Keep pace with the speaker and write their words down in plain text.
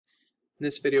In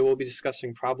this video, we'll be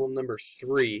discussing problem number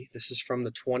 3. This is from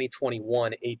the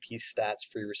 2021 AP Stats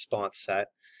Free Response set.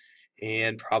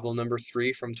 And problem number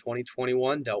 3 from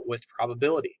 2021 dealt with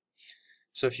probability.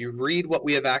 So if you read what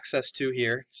we have access to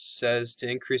here, it says to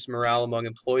increase morale among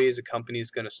employees, a company is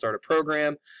going to start a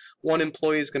program. One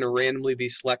employee is going to randomly be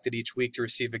selected each week to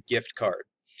receive a gift card.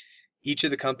 Each of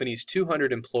the company's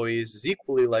 200 employees is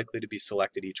equally likely to be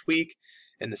selected each week,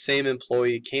 and the same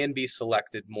employee can be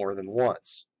selected more than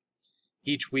once.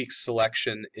 Each week's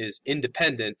selection is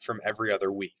independent from every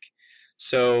other week.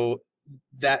 So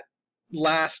that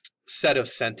last set of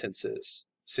sentences,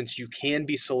 since you can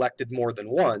be selected more than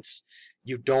once,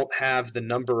 you don't have the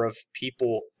number of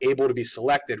people able to be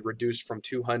selected reduced from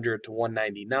 200 to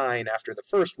 199 after the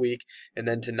first week and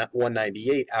then to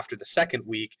 198 after the second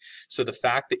week. So the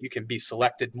fact that you can be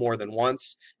selected more than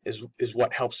once is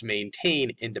what helps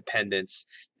maintain independence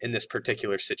in this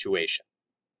particular situation.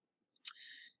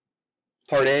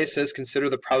 Part A says consider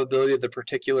the probability that the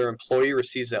particular employee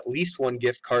receives at least one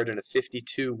gift card in a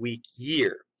 52-week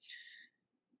year.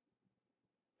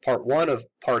 Part 1 of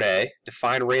Part A,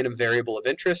 define a random variable of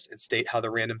interest and state how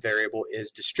the random variable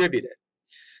is distributed.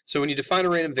 So when you define a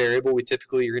random variable,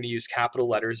 you're going to use capital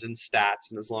letters in stats,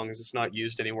 and as long as it's not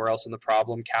used anywhere else in the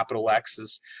problem, capital X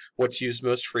is what's used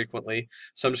most frequently.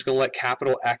 So I'm just going to let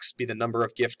capital X be the number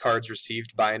of gift cards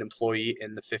received by an employee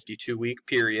in the 52-week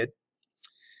period.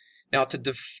 Now, to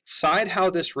decide how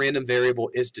this random variable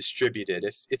is distributed,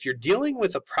 if you're dealing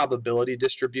with a probability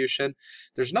distribution,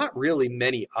 there's not really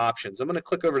many options. I'm going to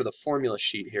click over to the formula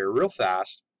sheet here real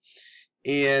fast,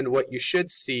 and what you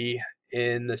should see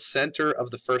in the center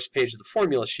of the first page of the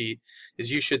formula sheet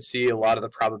is you should see a lot of the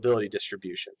probability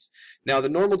distributions. Now, the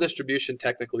normal distribution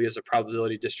technically is a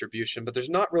probability distribution, but there's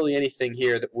not really anything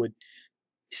here that would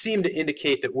seem to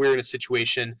indicate that we're in a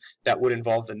situation that would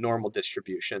involve the normal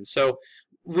distribution. So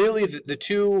really the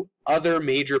two other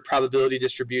major probability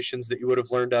distributions that you would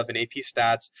have learned of in AP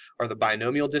Stats are the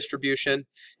binomial distribution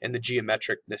and the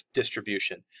geometric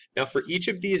distribution. Now for each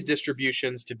of these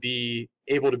distributions to be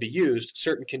able to be used,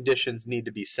 certain conditions need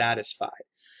to be satisfied.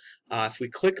 If we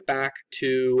click back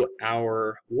to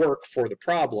our work for the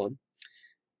problem,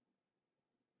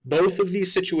 both of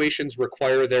these situations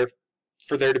require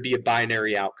for there to be a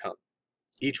binary outcome.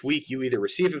 Each week you either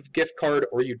receive a gift card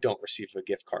or you don't receive a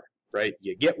gift card, right?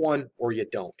 You get one or you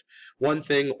don't. One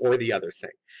thing or the other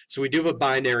thing. So we do have a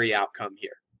binary outcome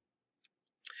here.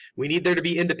 We need there to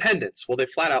be independence. Well, they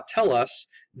flat out tell us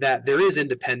that there is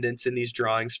independence in these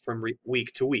drawings from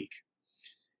week to week.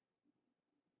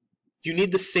 You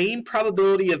need the same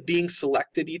probability of being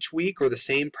selected each week or the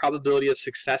same probability of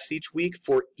success each week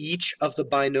for each of the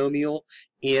binomial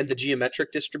and the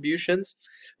geometric distributions.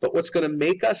 But what's going to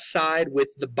make us side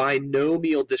with the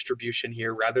binomial distribution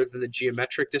here rather than the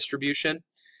geometric distribution,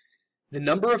 the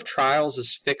number of trials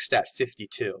is fixed at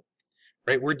 52.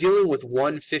 Right? We're dealing with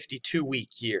one 52-week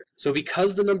year. So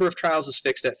because the number of trials is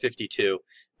fixed at 52,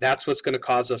 that's what's going to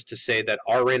cause us to say that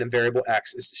our random variable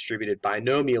x is distributed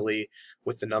binomially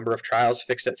with the number of trials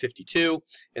fixed at 52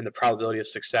 and the probability of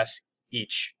success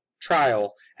each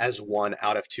trial as 1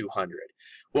 out of 200.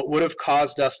 What would have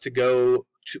caused us to go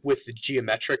with the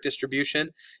geometric distribution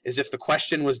is if the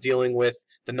question was dealing with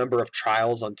the number of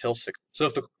trials until 6. So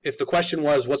if the question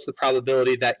was, what's the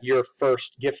probability that your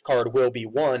first gift card will be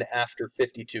won after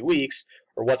 52 weeks,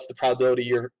 or what's the probability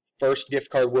your first gift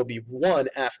card will be won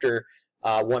after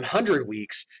 100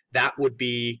 weeks, that would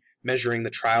be measuring the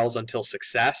trials until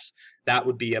success. That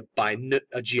would be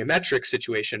a geometric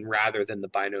situation rather than the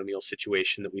binomial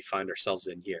situation that we find ourselves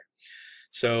in here.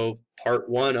 So part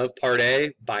 1 of part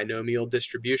A, binomial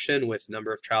distribution with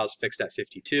number of trials fixed at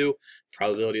 52,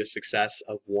 probability of success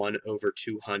of 1 over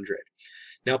 200.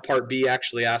 Now part B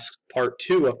actually asks, part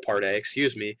 2 of part A,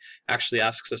 actually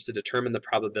asks us to determine the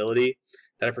probability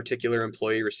that a particular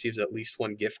employee receives at least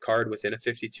one gift card within a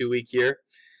 52-week year.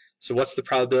 So what's the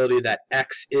probability that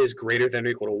x is greater than or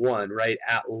equal to 1, right?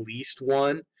 At least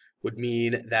 1 would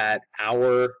mean that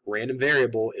our random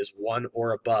variable is 1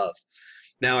 or above.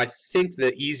 Now, I think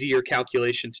the easier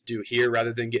calculation to do here,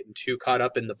 rather than getting too caught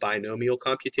up in the binomial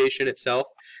computation itself,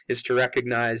 is to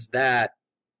recognize that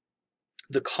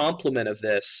the complement of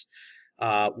this,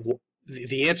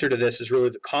 the answer to this is really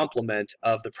the complement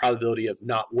of the probability of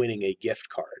not winning a gift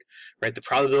card, right? The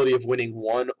probability of winning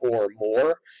 1 or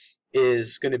more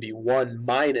is going to be 1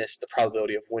 minus the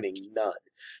probability of winning none.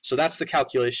 So that's the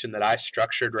calculation that I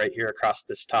structured right here across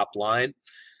this top line.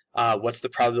 What's the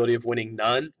probability of winning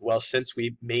none? Well, since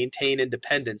we maintain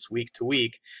independence week to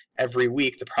week, every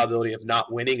week the probability of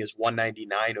not winning is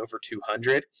 199 over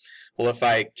 200. Well, if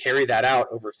I carry that out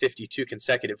over 52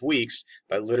 consecutive weeks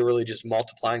by literally just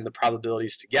multiplying the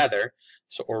probabilities together,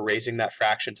 or raising that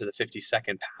fraction to the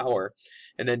 52nd power,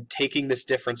 and then taking this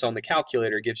difference on the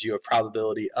calculator gives you a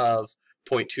probability of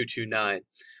 0.229.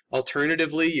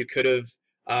 Alternatively, you could have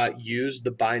use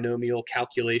the binomial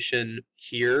calculation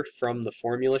here from the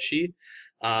formula sheet,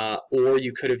 or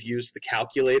you could have used the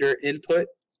calculator input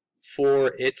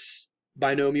for its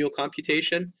binomial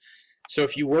computation. So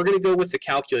if you were going to go with the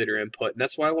calculator input, and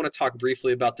that's why I want to talk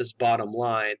briefly about this bottom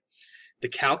line, the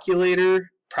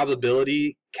calculator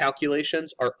probability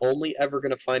calculations are only ever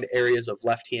going to find areas of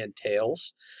left-hand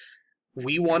tails.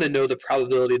 We want to know the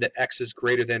probability that x is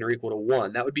greater than or equal to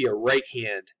 1. That would be a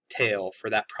right-hand tail for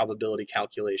that probability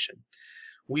calculation.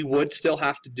 We would still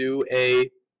have to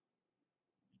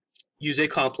use a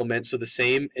complement, so the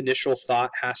same initial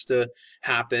thought has to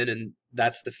happen, and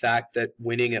that's the fact that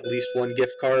winning at least one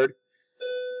gift card,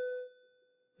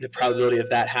 the probability of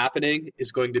that happening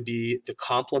is going to be the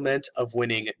complement of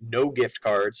winning no gift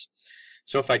cards.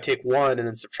 So if I take 1 and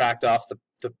then subtract off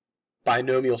the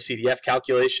binomial CDF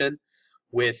calculation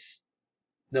with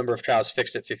number of trials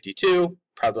fixed at 52,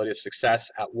 probability of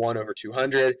success at 1 over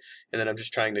 200, and then I'm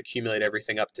just trying to accumulate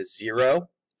everything up to 0.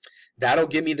 That'll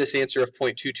give me this answer of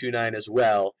 0.229 as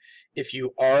well. If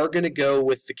you are going to go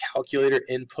with the calculator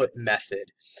input method,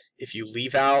 if you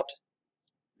leave out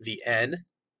the n,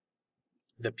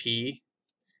 the p,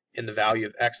 and the value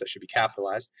of x, that should be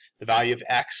capitalized, the value of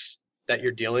x that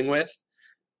you're dealing with,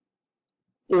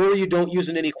 or you don't use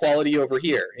an inequality over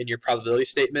here in your probability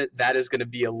statement, that is going to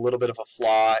be a little bit of a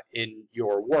flaw in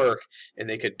your work, and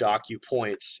they could dock you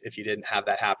points if you didn't have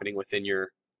that happening within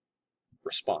your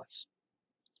response.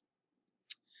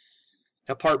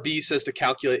 Now, part B says to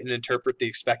calculate and interpret the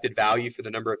expected value for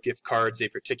the number of gift cards a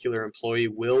particular employee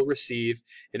will receive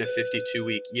in a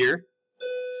 52-week year.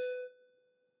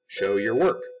 Show your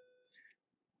work.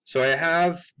 So I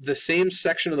have the same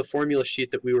section of the formula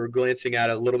sheet that we were glancing at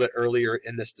a little bit earlier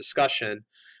in this discussion,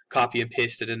 copy and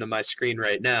pasted into my screen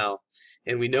right now.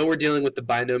 And we know we're dealing with the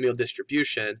binomial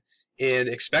distribution, and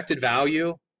expected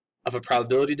value of a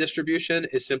probability distribution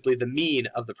is simply the mean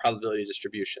of the probability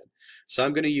distribution. So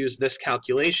I'm going to use this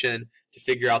calculation to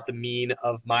figure out the mean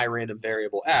of my random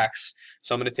variable x.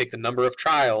 So I'm going to take the number of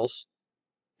trials,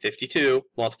 52,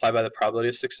 multiplied by the probability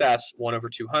of success, 1 over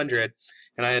 200,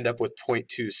 and I end up with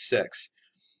 0.26.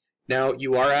 Now,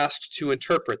 you are asked to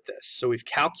interpret this. So we've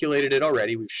calculated it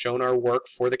already. We've shown our work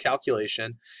for the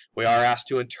calculation. We are asked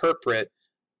to interpret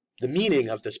the meaning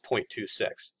of this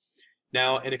 0.26.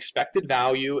 Now, an expected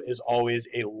value is always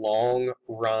a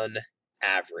long-run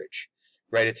average,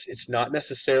 right? It's not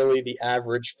necessarily the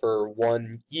average for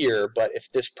 1 year, but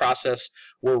if this process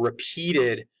were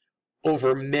repeated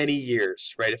over many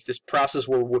years, right? If this process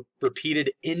were repeated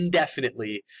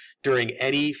indefinitely during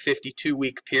any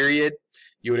 52-week period,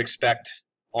 you would expect,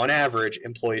 on average,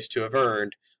 employees to have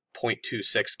earned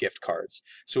 0.26 gift cards.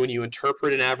 So when you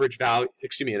interpret an average value,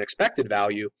 an expected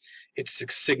value, it's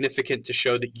significant to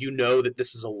show that you know that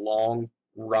this is a long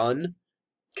run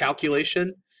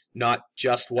calculation, not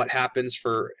just what happens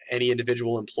for any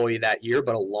individual employee that year,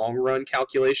 but a long run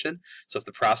calculation. So if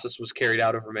the process was carried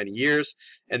out over many years,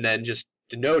 and then just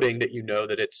denoting that you know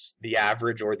that it's the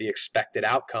average or the expected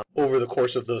outcome over the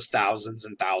course of those thousands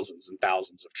and thousands and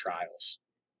thousands of trials.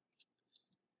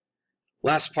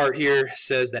 Last part here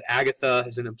says that Agatha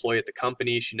is an employee at the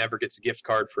company. She never gets a gift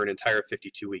card for an entire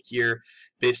 52-week year.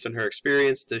 Based on her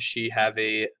experience, does she have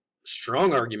a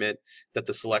strong argument that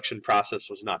the selection process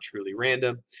was not truly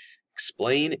random?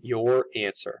 Explain your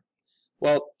answer.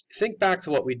 Well, think back to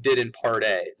what we did in Part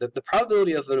A, that the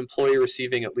probability of an employee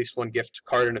receiving at least one gift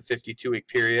card in a 52-week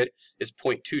period is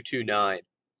 0.229.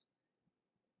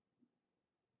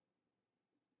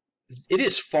 It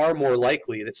is far more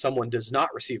likely that someone does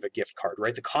not receive a gift card,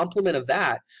 right? The complement of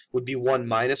that would be 1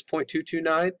 minus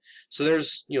 0.229. So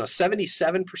there's, a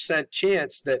 77%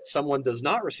 chance that someone does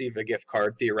not receive a gift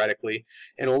card, theoretically,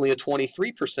 and only a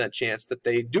 23% chance that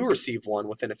they do receive one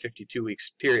within a 52-week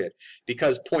period.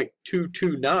 Because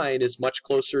 0.229 is much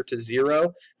closer to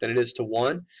 0 than it is to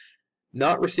 1.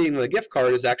 Not receiving the gift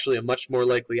card is actually a much more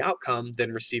likely outcome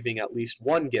than receiving at least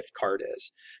one gift card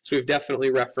is. So we've definitely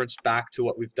referenced back to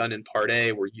what we've done in Part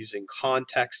A. We're using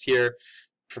context here,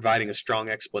 providing a strong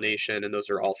explanation, and those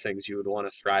are all things you would want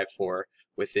to thrive for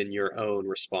within your own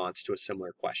response to a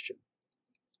similar question.